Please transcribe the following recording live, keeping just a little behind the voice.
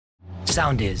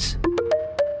Soundis.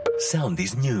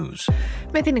 Soundis News.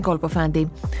 Με την Νικόλ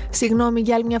Ποφάντη. Συγγνώμη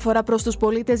για άλλη μια φορά προς τους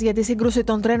πολίτες για τη σύγκρουση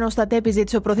των τρένων στα ΤΕΠ,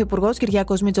 ζήτησε ο Πρωθυπουργός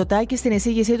Κυριάκος Μητσοτάκης στην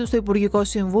εισήγησή του στο Υπουργικό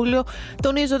Συμβούλιο,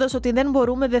 τονίζοντας ότι δεν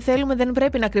μπορούμε, δεν θέλουμε, δεν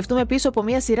πρέπει να κρυφτούμε πίσω από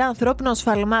μια σειρά ανθρώπινων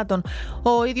σφαλμάτων.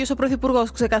 Ο ίδιος ο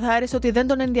Πρωθυπουργός ξεκαθάρισε ότι δεν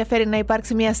τον ενδιαφέρει να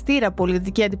υπάρξει μια στήρα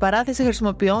πολιτική αντιπαράθεση,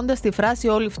 χρησιμοποιώντας τη φράση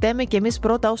 «Όλοι φταίμε και εμείς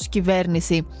πρώτα» ως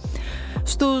κυβέρνηση.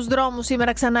 Στους δρόμους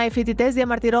σήμερα ξανά οι φοιτητές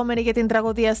διαμαρτυρόμενοι για την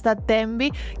τραγωδία στα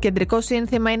Τέμπη. Κεντρικό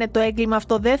σύνθημα είναι: το έγκλημα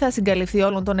αυτό δεν θα συγκαλυφθεί,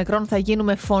 όλων των νεκρών θα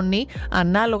γίνουμε φωνή.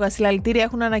 Ανάλογα συλλαλητήρια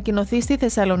έχουν ανακοινωθεί στη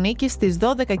Θεσσαλονίκη στις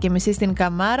 12.30 στην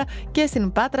Καμάρα και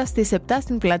στην Πάτρα στις 7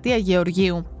 στην πλατεία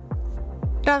Γεωργίου.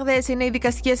 Ραγδαίες είναι οι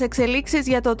δικαστικές εξελίξεις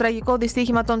για το τραγικό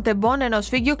δυστύχημα των τεμπών, ενώ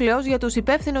σφίγγει ο κλεός για τους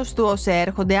υπεύθυνους του ΟΣΕ.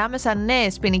 Έρχονται άμεσα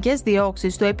νέες ποινικές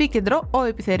διώξεις. Στο επίκεντρο ο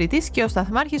επιθεωρητής και ο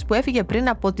σταθμάρχης που έφυγε πριν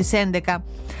από τις 11.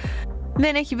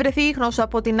 Δεν έχει βρεθεί ίχνος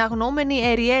από την αγνοούμενη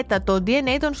Εριέτα. Το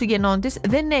DNA των συγγενών της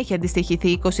δεν έχει αντιστοιχηθεί.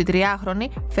 Η 23χρονη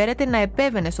φέρεται να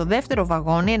επέβαινε στο δεύτερο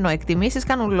βαγόνι, ενώ εκτιμήσεις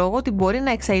κάνουν λόγο ότι μπορεί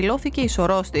να εξαϊλώθηκε η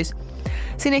σωρός της.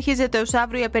 Συνεχίζεται ως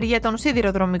αύριο η απεργία των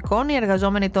σιδηροδρομικών. Οι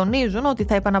εργαζόμενοι τονίζουν ότι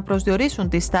θα επαναπροσδιορίσουν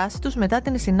τη στάση τους μετά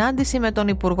την συνάντηση με τον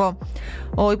Υπουργό.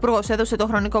 Ο Υπουργός έδωσε το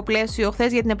χρονικό πλαίσιο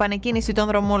χθες για την επανεκκίνηση των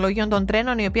δρομολογίων των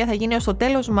τρένων, η οποία θα γίνει ως το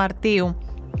τέλος Μαρτίου.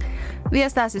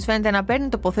 Διαστάσεις φαίνεται να παίρνει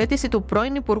τοποθέτηση του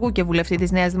πρώην Υπουργού και βουλευτή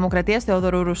της Νέας Δημοκρατίας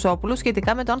Θεόδωρου Ρουσόπουλου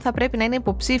σχετικά με το αν θα πρέπει να είναι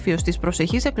υποψήφιος στις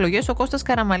προσεχείς εκλογές ο Κώστας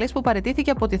Καραμαλής, που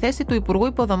παραιτήθηκε από τη θέση του Υπουργού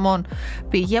Υποδομών.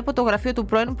 Πηγή από το γραφείο του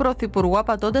πρώην Πρωθυπουργού,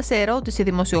 απαντώντας σε ερώτηση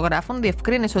δημοσιογράφων,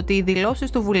 διευκρίνησε ότι οι δηλώσεις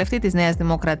του βουλευτή της Νέας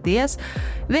Δημοκρατίας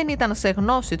δεν ήταν σε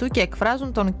γνώση του και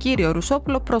εκφράζουν τον κύριο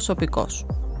Ρουσόπουλο προσωπικώς.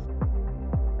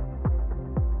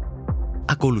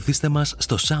 Ακολουθήστε μας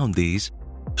στο Soundis,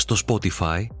 στο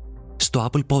Spotify, στο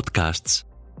Apple Podcasts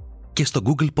και στο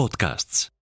Google Podcasts.